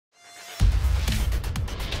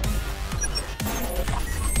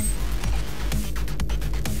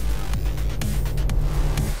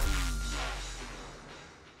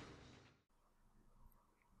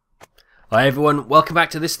Hi everyone, welcome back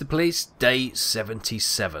to This the Police, day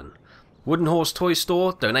 77. Wooden Horse Toy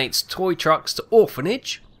Store donates toy trucks to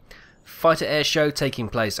orphanage. Fighter air show taking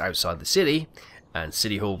place outside the city. And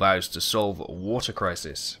City Hall vows to solve water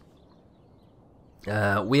crisis.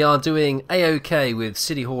 We are doing A-OK with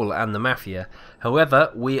City Hall and the Mafia.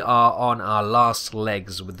 However, we are on our last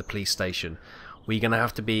legs with the police station. We're going to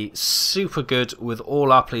have to be super good with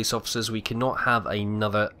all our police officers. We cannot have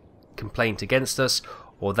another complaint against us,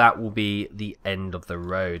 or that will be the end of the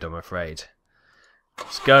road, I'm afraid.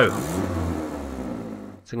 Let's go. So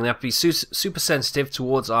I'm going to have to be super sensitive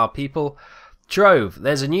towards our people. Trove,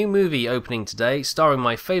 there's a new movie opening today starring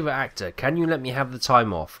my favourite actor. Can you let me have the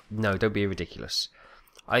time off? No, don't be ridiculous.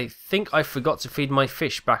 I think I forgot to feed my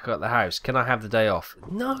fish back at the house. Can I have the day off?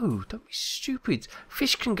 No, don't be stupid.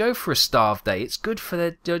 Fish can go for a starved day. It's good for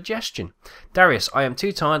their digestion. Darius, I am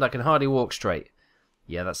too tired. I can hardly walk straight.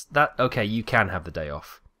 Yeah, that's that. Okay, you can have the day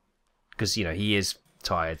off. Because, you know, he is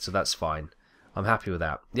tired, so that's fine. I'm happy with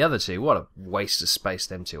that. The other two, what a waste of space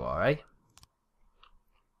them two are, eh?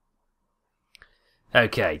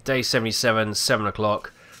 Okay, day 77, 7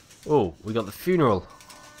 o'clock. Oh, we got the funeral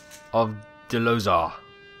of Delozar.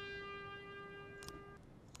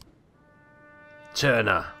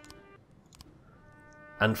 Turner.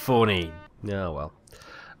 And Forney. Oh, well.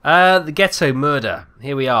 The ghetto murder.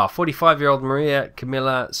 Here we are. 45-year-old Maria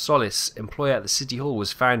Camilla Solis, employee at the City Hall,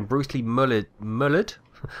 was found brutally murdered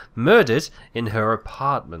in her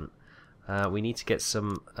apartment. We need to get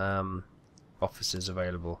some officers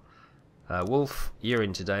available. Wolf, you're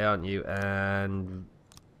in today, aren't you? And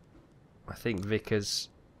I think Vickers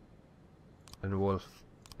and Wolf.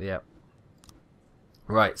 Yeah.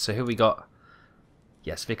 Right, so who we got?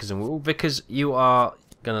 Yes, Vickers and Wolf. Vickers, you are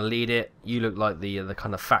gonna lead it. You look like the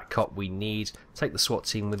kind of fat cop we need. Take the SWAT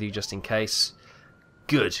team with you just in case.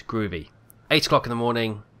 Good, groovy. 8 o'clock in the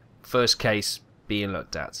morning. First case being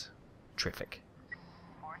looked at. Terrific.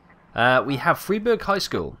 We have Freeburg High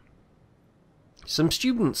School. Some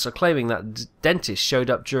students are claiming that dentist showed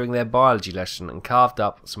up during their biology lesson and carved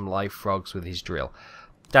up some live frogs with his drill.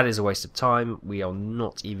 That is a waste of time. We are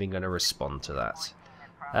not even going to respond to that.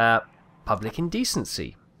 Public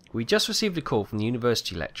indecency. We just received a call from the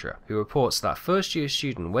university lecturer who reports that a first-year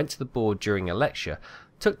student went to the board during a lecture,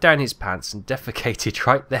 took down his pants and defecated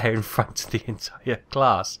right there in front of the entire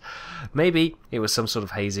class. Maybe it was some sort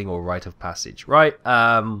of hazing or rite of passage. Right,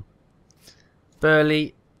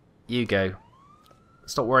 Burley, you go.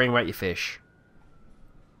 Stop worrying about your fish.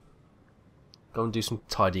 Go and do some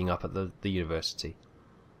tidying up at the university.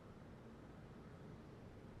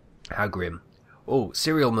 How grim. Oh,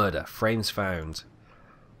 serial murder. Frames found.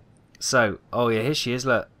 So, oh yeah, here she is,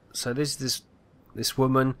 look. So this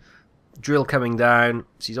woman, drill coming down.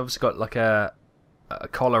 She's obviously got like a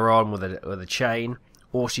collar on with a chain,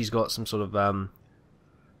 or she's got some sort of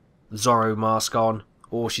Zorro mask on,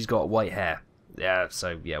 or she's got white hair. Yeah,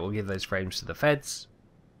 so yeah, we'll give those frames to the feds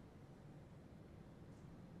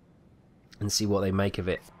and see what they make of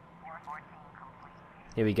it.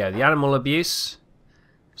 Here we go. The animal abuse.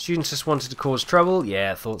 Students just wanted to cause trouble.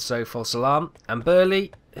 Yeah, thought so. False alarm. And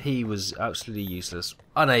Burley, he was absolutely useless.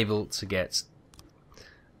 Unable to get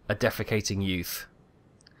a defecating youth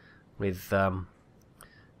with,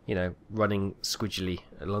 you know, running squidgily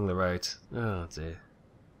along the road. Oh, dear.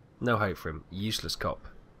 No hope for him. Useless cop.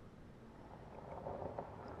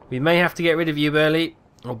 We may have to get rid of you, Burley.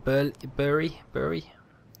 Or Burry.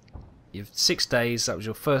 You've 6 days. That was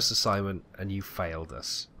your first assignment, and you failed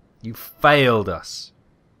us. You failed us.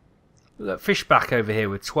 Look, Fishback over here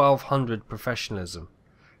with 1200 professionalism.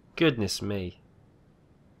 Goodness me.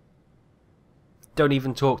 Don't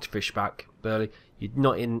even talk to Fishback, Burley. You're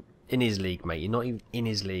not in his league, mate. You're not even in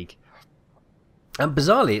his league. And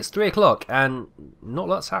bizarrely, it's 3 o'clock and not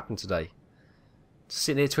lots happened today. Just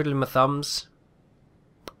sitting here twiddling my thumbs.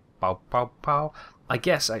 Pow, pow, pow. I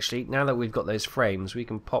guess, actually, now that we've got those frames, we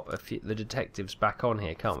can pop the detectives back on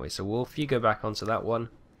here, can't we? So, Wolf, you go back onto that one.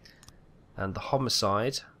 And the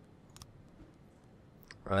homicide...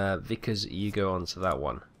 Vickers, you go on to that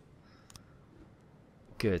one.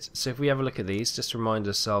 Good. So if we have a look at these, just to remind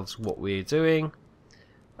ourselves what we're doing.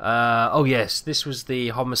 Oh yes, this was the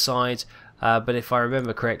homicide. But if I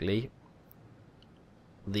remember correctly,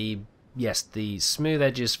 the smooth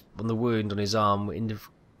edges on the wound on his arm were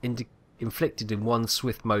inflicted in one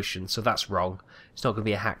swift motion. So that's wrong. It's not going to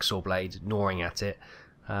be a hacksaw blade gnawing at it.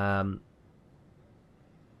 And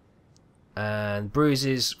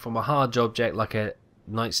bruises from a hard object like a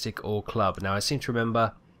nightstick or club. Now I seem to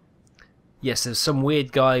remember, yes, there's some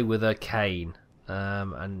weird guy with a cane,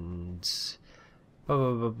 and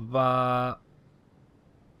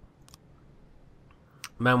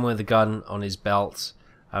Man with a gun on his belt.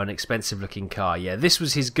 Oh, an expensive looking car. Yeah, this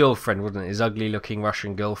was his girlfriend, wasn't it? His ugly looking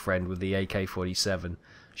Russian girlfriend with the AK-47,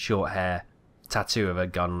 short hair, tattoo of a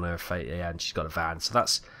gun on her face. Yeah, and she's got a van. So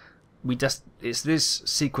that's it's this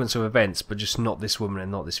sequence of events, but just not this woman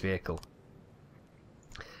and not this vehicle.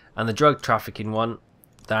 And the drug trafficking one,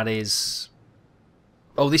 that is...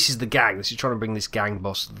 Oh, this is the gang. This is trying to bring this gang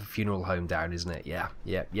boss to the funeral home down, isn't it? Yeah,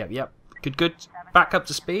 yep. Good. Back up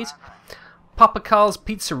to speed. Papa Carl's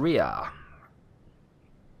Pizzeria.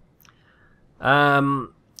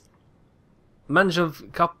 Manager of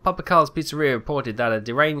Papa Carl's Pizzeria reported that a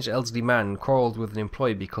deranged elderly man quarrelled with an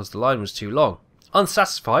employee because the line was too long.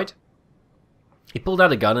 Unsatisfied, he pulled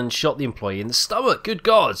out a gun and shot the employee in the stomach. Good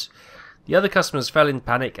God! The other customers fell in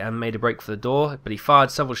panic and made a break for the door, but he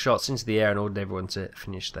fired several shots into the air and ordered everyone to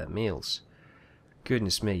finish their meals.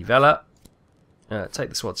 Goodness me. Vela, take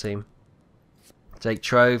the SWAT team. Take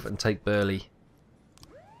Trove and take Burley.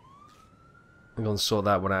 I'm going to sort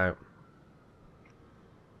that one out.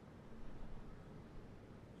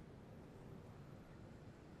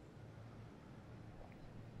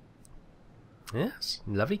 Yes,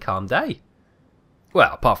 lovely calm day.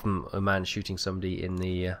 Well, apart from a man shooting somebody in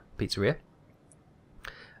the pizzeria.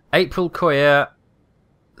 April Coyer,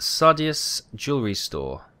 Sardius Jewelry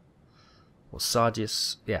Store. Or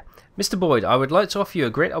Sardius, yeah. Mr. Boyd, I would like to offer you a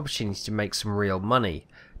great opportunity to make some real money.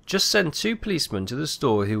 Just send 2 policemen to the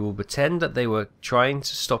store who will pretend that they were trying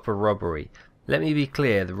to stop a robbery. Let me be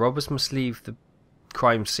clear, the robbers must leave the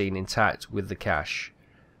crime scene intact with the cash.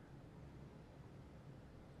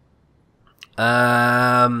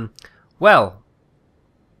 Well,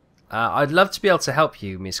 I'd love to be able to help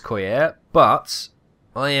you, Miss Coyer, but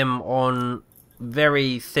I am on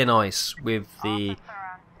very thin ice with the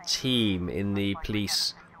team in the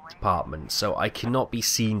police department, so I cannot be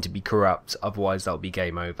seen to be corrupt, otherwise that'll be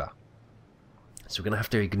game over. So we're going to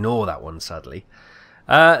have to ignore that one, sadly.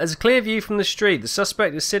 As a clear view from the street, the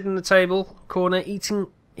suspect is sitting at the table corner eating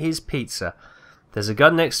his pizza. There's a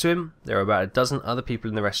gun next to him. There are about a dozen other people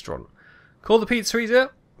in the restaurant. Call the pizzeria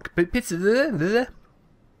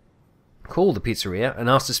and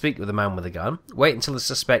ask to speak with the man with a gun. Wait until the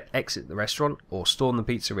suspect exits the restaurant or storm the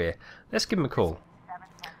pizzeria. Let's give him a call.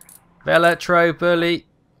 Vela, Trove, Burley,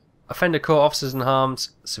 offender caught, officers unharmed,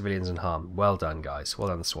 civilians unharmed. Well done, guys. Well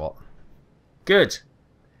done, SWAT. Good.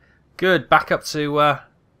 Good. Back up to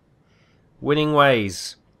winning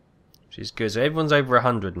ways, which is good. So everyone's over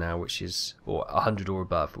 100 now, which is, or 100 or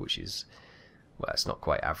above, which is, well, it's not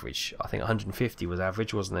quite average. I think 150 was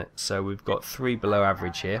average, wasn't it? So we've got 3 below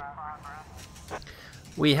average here.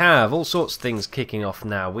 We have all sorts of things kicking off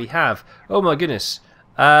now. We have, oh my goodness,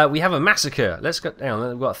 we have a massacre. Let's go down.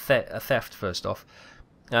 We've got a theft first off.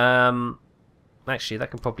 Actually, that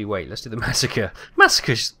can probably wait. Let's do the massacre.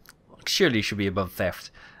 Massacre surely should be above theft.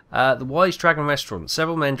 The Wise Dragon restaurant.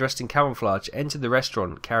 Several men dressed in camouflage entered the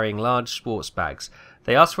restaurant carrying large sports bags.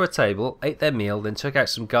 They asked for a table, ate their meal, then took out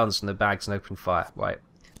some guns from the bags and opened fire. Right.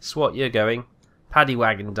 SWAT, you're going. Paddy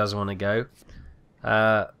Wagon doesn't want to go.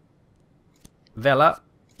 Vela,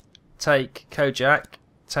 take Kojak,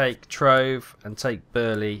 take Trove, and take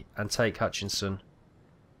Burley, and take Hutchinson.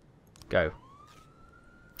 Go.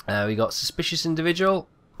 We got suspicious individual.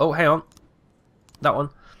 Oh, hang on. That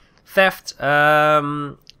one. Theft.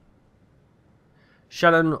 Shannon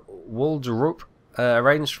Waldrop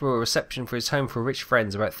arranged for a reception for his home for rich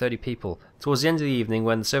friends, about 30 people. Towards the end of the evening,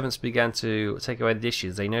 when the servants began to take away the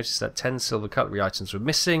dishes, they noticed that 10 silver cutlery items were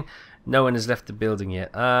missing. No one has left the building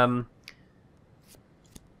yet.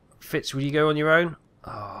 Fitz, will you go on your own?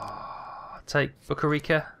 Oh, take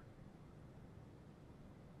Bukarika.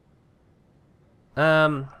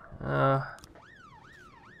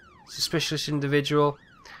 Suspicious individual.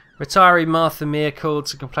 Retiree Martha Meir called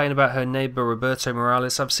to complain about her neighbour Roberto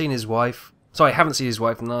Morales. I've seen his wife. Sorry, I haven't seen his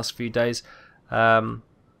wife in the last few days.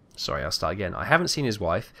 Sorry, I'll start again. I haven't seen his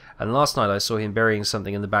wife, and last night I saw him burying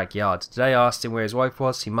something in the backyard. Today I asked him where his wife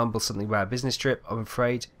was. He mumbled something about a business trip. I'm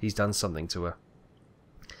afraid he's done something to her.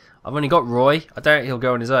 I've only got Roy. I doubt he'll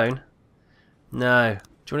go on his own. No. Do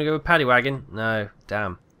you want to go with Paddy Wagon? No.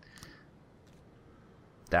 Damn.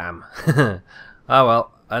 Damn. Oh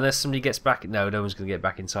well. Unless somebody gets back... No, no one's going to get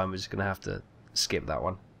back in time. We're just going to have to skip that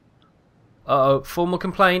one. Uh-oh. Formal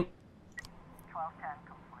complaint.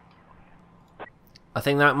 I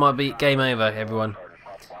think that might be game over, everyone.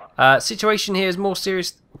 Situation here is more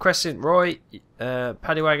serious. Crescent, Roy,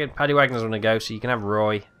 Paddy Wagon. Paddy Wagon doesn't want to go, so you can have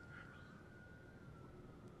Roy.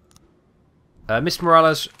 Miss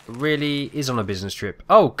Morales really is on a business trip.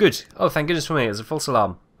 Oh, good. Oh, thank goodness for me. It was a false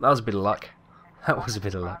alarm. That was a bit of luck. That was a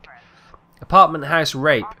bit of luck. Apartment house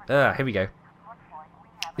rape. Here we go.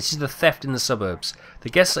 This is the theft in the suburbs. The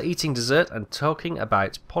guests are eating dessert and talking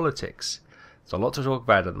about politics. There's a lot to talk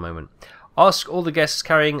about at the moment. Ask all the guests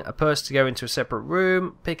carrying a purse to go into a separate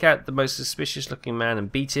room. Pick out the most suspicious looking man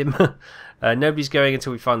and beat him. Nobody's going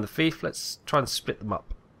until we find the thief. Let's try and split them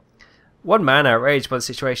up. One man, outraged by the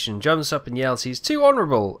situation, jumps up and yells he's too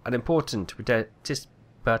honourable and important to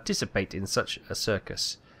participate in such a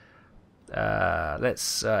circus.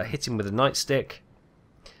 Let's hit him with a nightstick.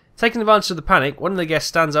 Taking advantage of the panic, one of the guests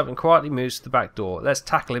stands up and quietly moves to the back door. Let's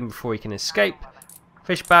tackle him before he can escape.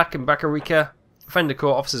 Fishback and Bakarika. Offender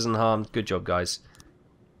caught, officers unharmed. Good job, guys.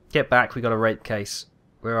 Get back, we got a rape case.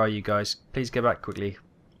 Where are you guys? Please get back quickly.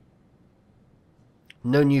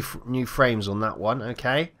 No new frames on that one,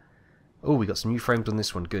 okay. Oh, we got some new frames on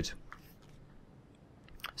this one, good.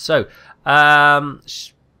 So,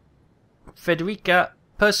 Federica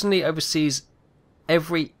personally oversees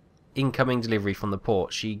every incoming delivery from the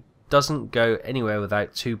port. She doesn't go anywhere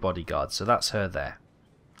without 2 bodyguards, so that's her there.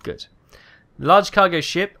 Good. Large cargo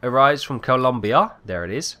ship arrives from Colombia. There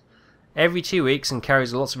it is. Every 2 weeks and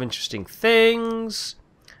carries lots of interesting things.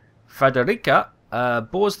 Federica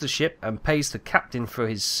boards the ship and pays the captain for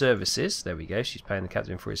his services. There we go. She's paying the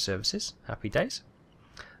captain for his services. Happy days.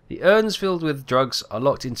 The urns filled with drugs are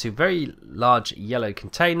locked into very large yellow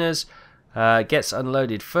containers. Gets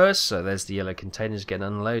unloaded first. So there's the yellow containers getting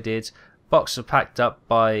unloaded. Boxes are packed up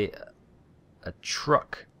by a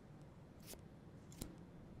truck.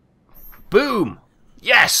 Boom!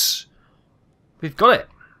 Yes! We've got it.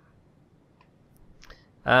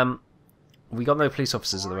 We got no police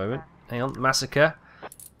officers at the moment. Hang on. Massacre.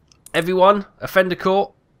 Everyone. Offender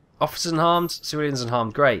caught. Officers unharmed. Civilians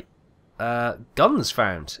unharmed. Great. Guns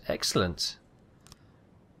found. Excellent.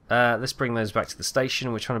 Let's bring those back to the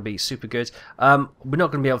station. We're trying to be super good. We're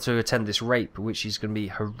not going to be able to attend this rape, which is going to be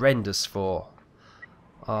horrendous for...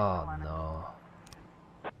 Oh, no.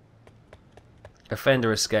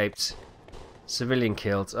 Offender escaped. Civilian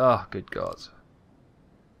killed. Oh, good God.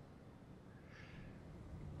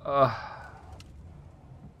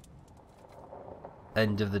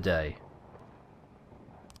 End of the day.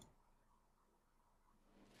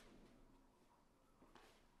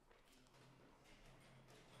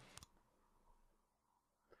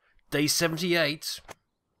 Day 78.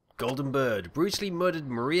 Golden Bird. Brutally murdered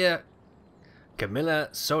Maria Camilla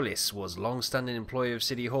Solis was long-standing employee of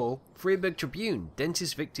City Hall. Freeburg Tribune.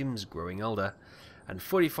 Dentist victims growing older. And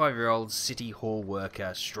 45-year-old City Hall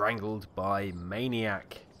worker strangled by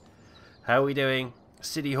maniac. How are we doing?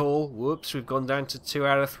 City Hall. Whoops, we've gone down to 2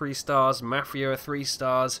 out of 3 stars. Mafia are 3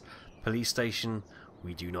 stars. Police station.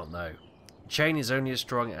 We do not know. Chain is only as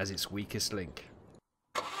strong as its weakest link.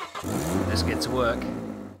 Let's get to work.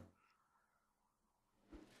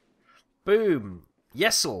 Boom!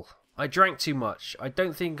 Yesel! I drank too much. I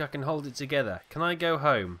don't think I can hold it together. Can I go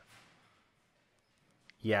home?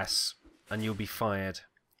 Yes. And you'll be fired.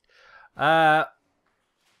 Orion.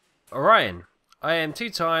 I am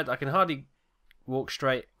too tired. I can hardly walk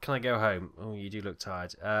straight. Can I go home? Oh, you do look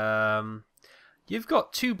tired. You've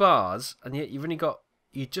got 2 bars, and yet you've only got...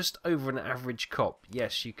 You're just over an average cop.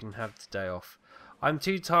 Yes, you can have the day off. I'm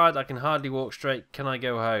too tired. I can hardly walk straight. Can I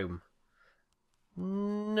go home?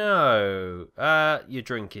 No. You're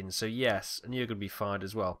drinking, so yes, and you're going to be fired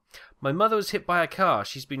as well. My mother was hit by a car.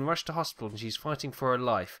 She's been rushed to hospital and she's fighting for her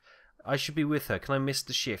life. I should be with her. Can I miss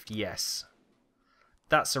the shift? Yes.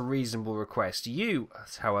 That's a reasonable request. You,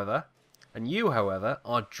 however,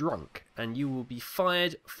 are drunk, and you will be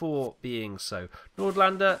fired for being so.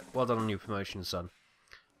 Nordlander, well done on your promotion, son.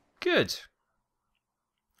 Good.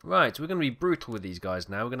 Right, we're going to be brutal with these guys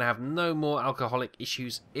now. We're going to have no more alcoholic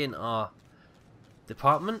issues in our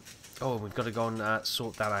department. Oh, we've got to go and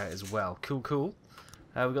sort that out as well. Cool, cool.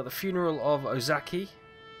 We've got the funeral of Ozaki.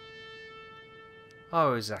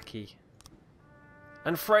 Oh, Ozaki.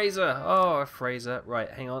 And Fraser. Oh, Fraser. Right,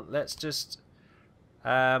 hang on. Let's just...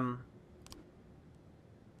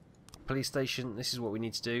 police station. This is what we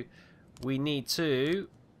need to do. We need to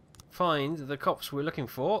find the cops we're looking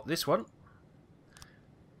for. This one.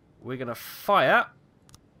 We're going to fire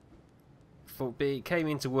for came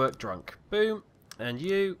into work drunk. Boom. And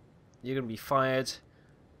you're going to be fired.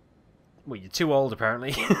 Well, you're too old,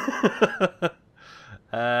 apparently.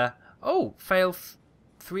 Oh, fail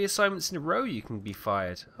 3 assignments in a row, you can be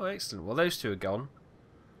fired. Oh, excellent. Well, those 2 are gone.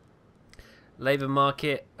 Labour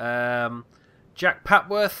market. Jack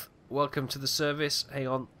Papworth, welcome to the service. Hang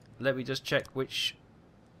on, let me just check which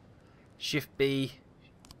shift B.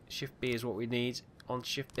 Shift B is what we need on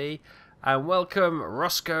shift B. And welcome,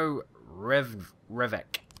 Roscoe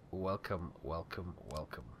Revek. Welcome, welcome,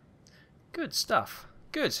 welcome. Good stuff.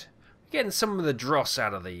 Good. Getting some of the dross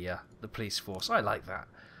out of the police force. I like that.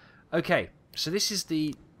 Okay, so this is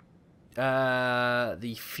the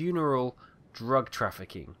funeral drug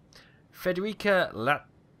trafficking. Federica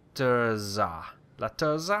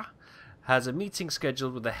Laterza has a meeting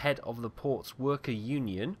scheduled with the head of the port's worker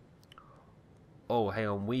union. Oh, hang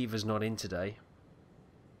on, Weaver's not in today.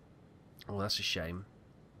 Oh, that's a shame.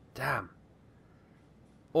 Damn.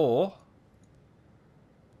 Or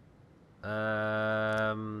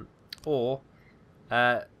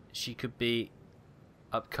she could be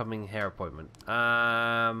upcoming hair appointment.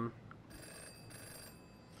 The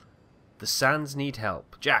Sands need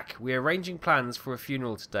help. Jack, we are arranging plans for a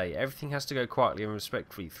funeral today. Everything has to go quietly and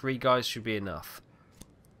respectfully. 3 guys should be enough.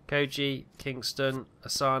 Koji, Kingston,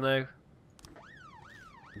 Asano.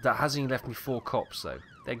 That hasn't left me 4 cops, though.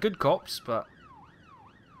 They're good cops, but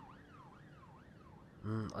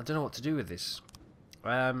I don't know what to do with this.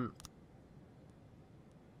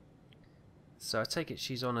 So I take it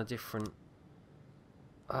she's on a different...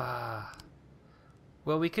 well,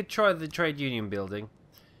 we could try the trade union building.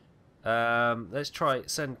 Let's try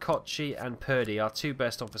send Kochi and Purdy, our 2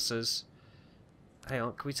 best officers. Hang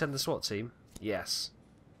on, can we send the SWAT team? Yes.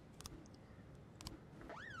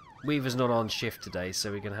 Weaver's not on shift today,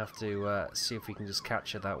 so we're going to have to see if we can just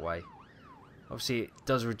catch her that way. Obviously, it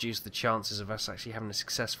does reduce the chances of us actually having a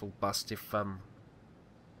successful bust if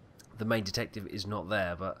the main detective is not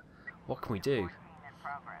there, but what can we do?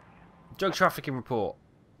 Drug trafficking report.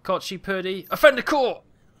 Kochi, Purdy, offender caught!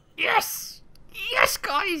 Yes! Yes,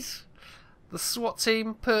 guys! The SWAT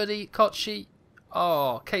team, Purdy, Kochi.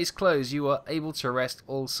 Oh, case closed. You were able to arrest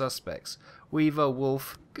all suspects. Weaver,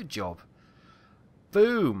 Wolf, good job.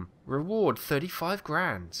 Boom! Reward 35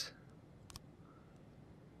 grand.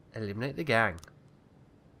 Eliminate the gang.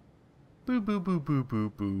 Boo boo boo boo boo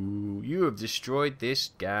boo. You have destroyed this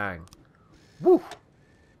gang. Woo!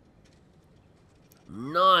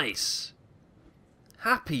 Nice!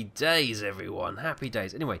 Happy days, everyone. Happy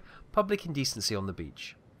days. Anyway, public indecency on the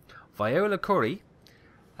beach. Viola Corey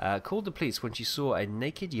called the police when she saw a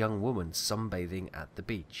naked young woman sunbathing at the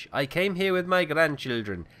beach. I came here with my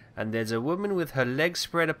grandchildren, and there's a woman with her legs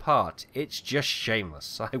spread apart. It's just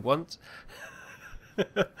shameless. I want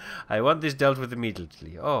this dealt with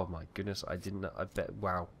immediately. Oh my goodness, I didn't know. I bet.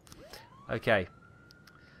 Wow. Okay.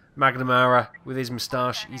 McNamara with his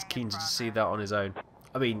moustache. He's keen to see that on his own.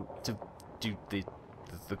 I mean, to do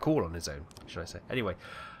the call on his own, should I say. Anyway.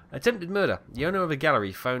 Attempted murder. The owner of a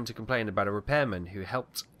gallery phoned to complain about a repairman who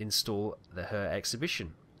helped install her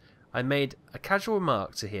exhibition. I made a casual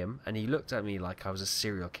remark to him, and he looked at me like I was a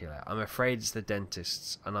serial killer. I'm afraid it's the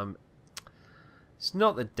dentist's, and I'm... It's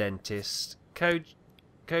not the dentist.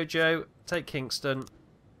 Kojo, take Kingston.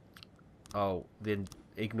 Oh, then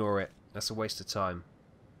ignore it. That's a waste of time.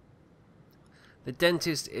 The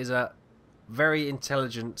dentist is a very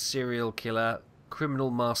intelligent serial killer,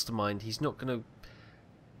 criminal mastermind. He's not going to...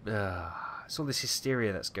 it's all this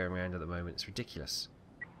hysteria that's going around at the moment. It's ridiculous.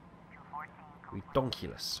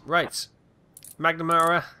 Redonkulous. Right.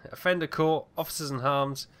 McNamara, offender caught, officers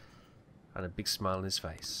unharmed, and a big smile on his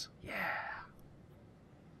face. Yeah.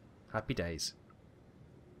 Happy days.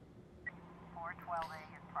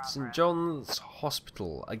 St. John's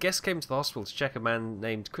Hospital. A guest came to the hospital to check a man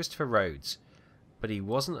named Christopher Rhodes, but he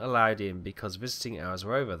wasn't allowed in because visiting hours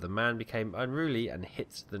were over. The man became unruly and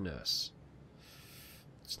hit the nurse.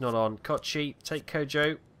 It's not on. Kochi, take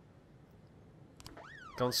Kojo.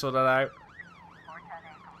 Go and sort that out.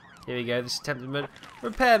 Here we go. This attempted murder.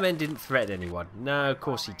 Repairman didn't threaten anyone. No, of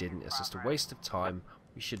course he didn't. It's just a waste of time.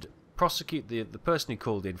 We should prosecute the person who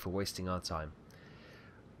called in for wasting our time.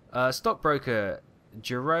 Stockbroker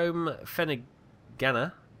Jerome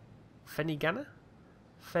Fenigana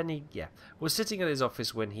was sitting at his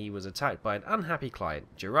office when he was attacked by an unhappy client.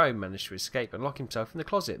 Jerome managed to escape and lock himself in the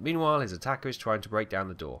closet. Meanwhile, his attacker is trying to break down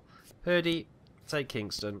the door. Purdy, take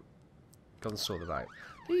Kingston. Go and sort it out.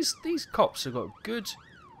 These cops have got good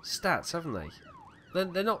stats, haven't they?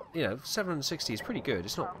 They're not, you know, 760 is pretty good.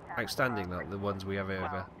 It's not outstanding like the ones we have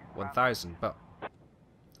over 1,000, but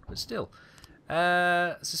still.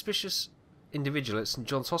 Suspicious individual at St.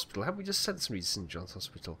 John's Hospital. Haven't we just sent somebody to St. John's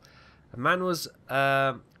Hospital? A man was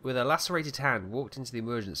with a lacerated hand walked into the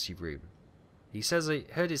emergency room. He says he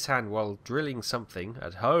hurt his hand while drilling something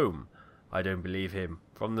at home. I don't believe him.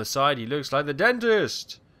 From the side he looks like the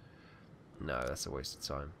dentist. No, that's a waste of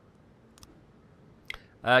time.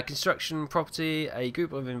 Construction property. A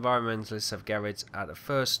group of environmentalists have gathered at a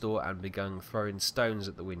first store and begun throwing stones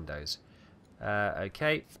at the windows.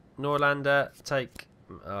 Okay. Norlander, take...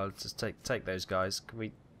 I'll just take those guys. Can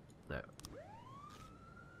we... No.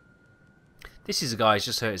 This is a guy who's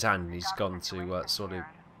just hurt his hand and he's gone to sort of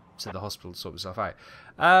to the hospital to sort himself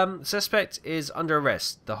out. Suspect is under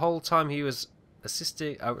arrest. The whole time he was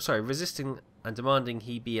resisting and demanding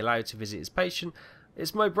he be allowed to visit his patient.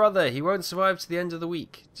 It's my brother. He won't survive to the end of the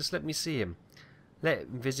week. Just let me see him. Let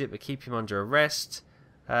him visit, but keep him under arrest.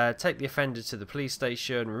 Take the offender to the police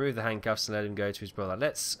station. Remove the handcuffs and let him go to his brother.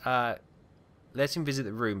 Let him visit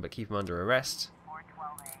the room, but keep him under arrest.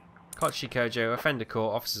 Kochi Kojo, offender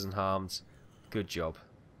court, officers unharmed. Good job.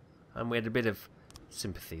 And we had a bit of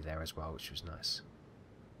sympathy there as well, which was nice.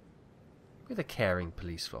 We're the caring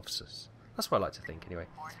police officers. That's what I like to think, anyway.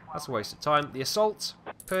 That's a waste of time. The assault.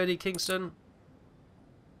 Purdy, Kingston.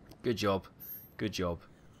 Good job. Good job.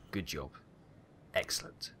 Good job.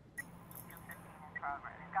 Excellent.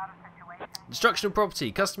 Destruction of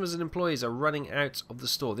property. Customers and employees are running out of the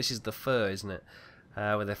store. This is the fur, isn't it?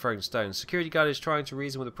 Where they're throwing stones. Security guard is trying to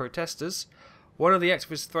reason with the protesters. One of the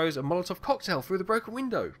activists throws a Molotov cocktail through the broken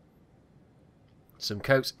window. Some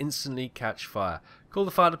coats instantly catch fire. Call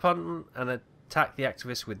the fire department and attack the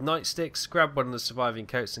activists with nightsticks. Grab one of the surviving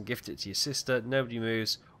coats and gift it to your sister. Nobody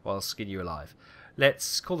moves while I'll skin you alive.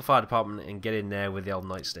 Let's call the fire department and get in there with the old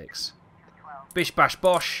nightsticks. Bish bash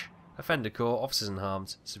bosh. Offender court, officers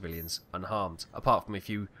unharmed, civilians unharmed. Apart from a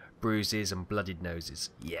few bruises and bloodied noses.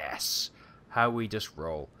 Yes. How we just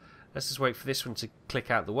roll. Let's just wait for this one to click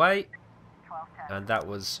out the way. And that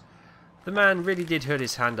was... The man really did hurt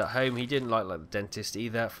his hand at home. He didn't like the dentist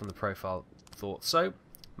either, from the profile. Thought so.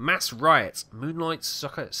 Mass riot. Moonlight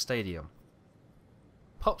Soccer Stadium.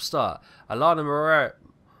 Popstar. Alana Morales.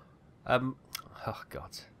 Oh,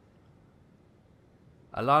 God.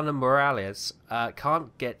 Alana Morales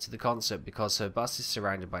can't get to the concert because her bus is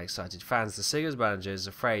surrounded by excited fans. The singer's manager is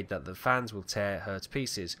afraid that the fans will tear her to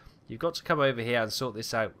pieces. You've got to come over here and sort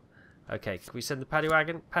this out. Okay, can we send the paddy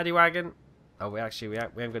wagon? Paddy wagon. Oh, we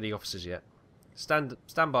haven't got any officers yet. Stand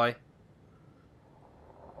by.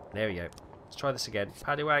 There we go. Let's try this again.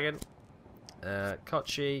 Paddy wagon.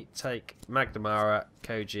 Kochi, take McNamara,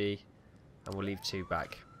 Koji, and we'll leave 2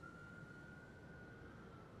 back.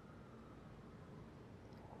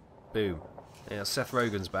 Boom. Yeah, Seth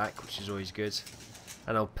Rogen's back, which is always good.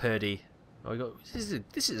 And old Purdy. Oh, we got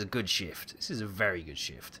this is a good shift. This is a very good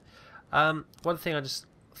shift. One thing I just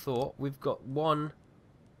thought, we've got one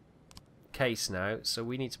case now, so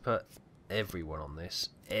we need to put everyone on this.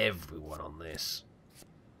 Everyone on this.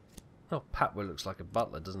 Oh, Patwell looks like a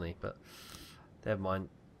butler, doesn't he? But never mind.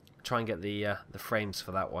 Try and get the frames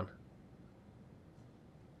for that one.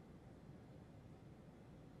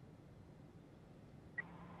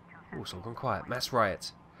 Oh, it's all gone quiet. Mass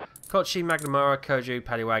riot. Kochi, McNamara, Koju,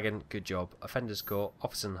 Paddy Wagon. Good job. Offenders court.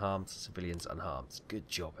 Officers unharmed. Civilians unharmed. Good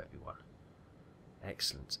job, everyone.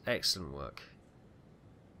 Excellent. Excellent work.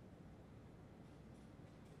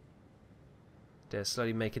 They're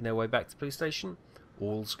slowly making their way back to the police station.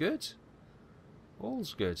 All's good.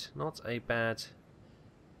 All's good. Not a bad...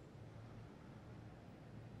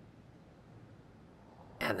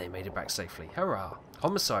 And they made it back safely. Hurrah!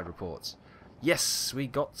 Homicide reports. Yes, we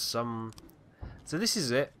got some... So this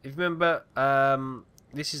is it. If you remember,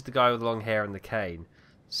 this is the guy with the long hair and the cane.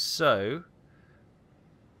 So,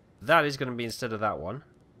 that is going to be instead of that one.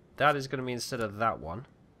 That is going to be instead of that one.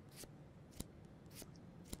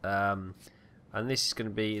 And this is going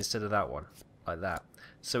to be instead of that one. Like that.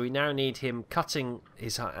 So we now need him cutting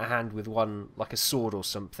his hand with one, like a sword or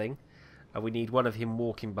something. And we need one of him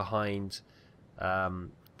walking behind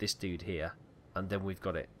this dude here. And then we've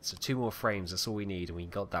got it. So 2 more frames, that's all we need. And we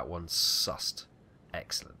got that one sussed.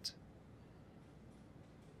 Excellent.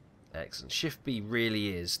 Excellent. Shift B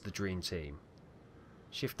really is the dream team.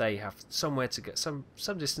 Shift A have somewhere to go, some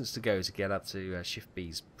distance to go to get up to Shift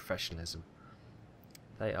B's professionalism.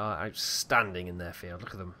 They are outstanding in their field.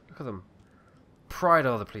 Look at them. Look at them. Pride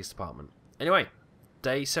of the police department. Anyway,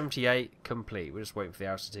 day 78 complete. We're just waiting for the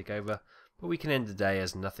hours to take over. But we can end the day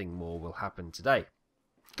as nothing more will happen today.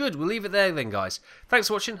 Good, we'll leave it there then, guys. Thanks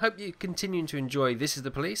for watching. Hope you're continuing to enjoy This Is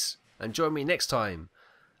the Police. And join me next time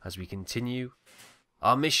as we continue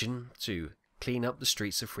our mission to clean up the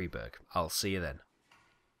streets of Freeburg. I'll see you then.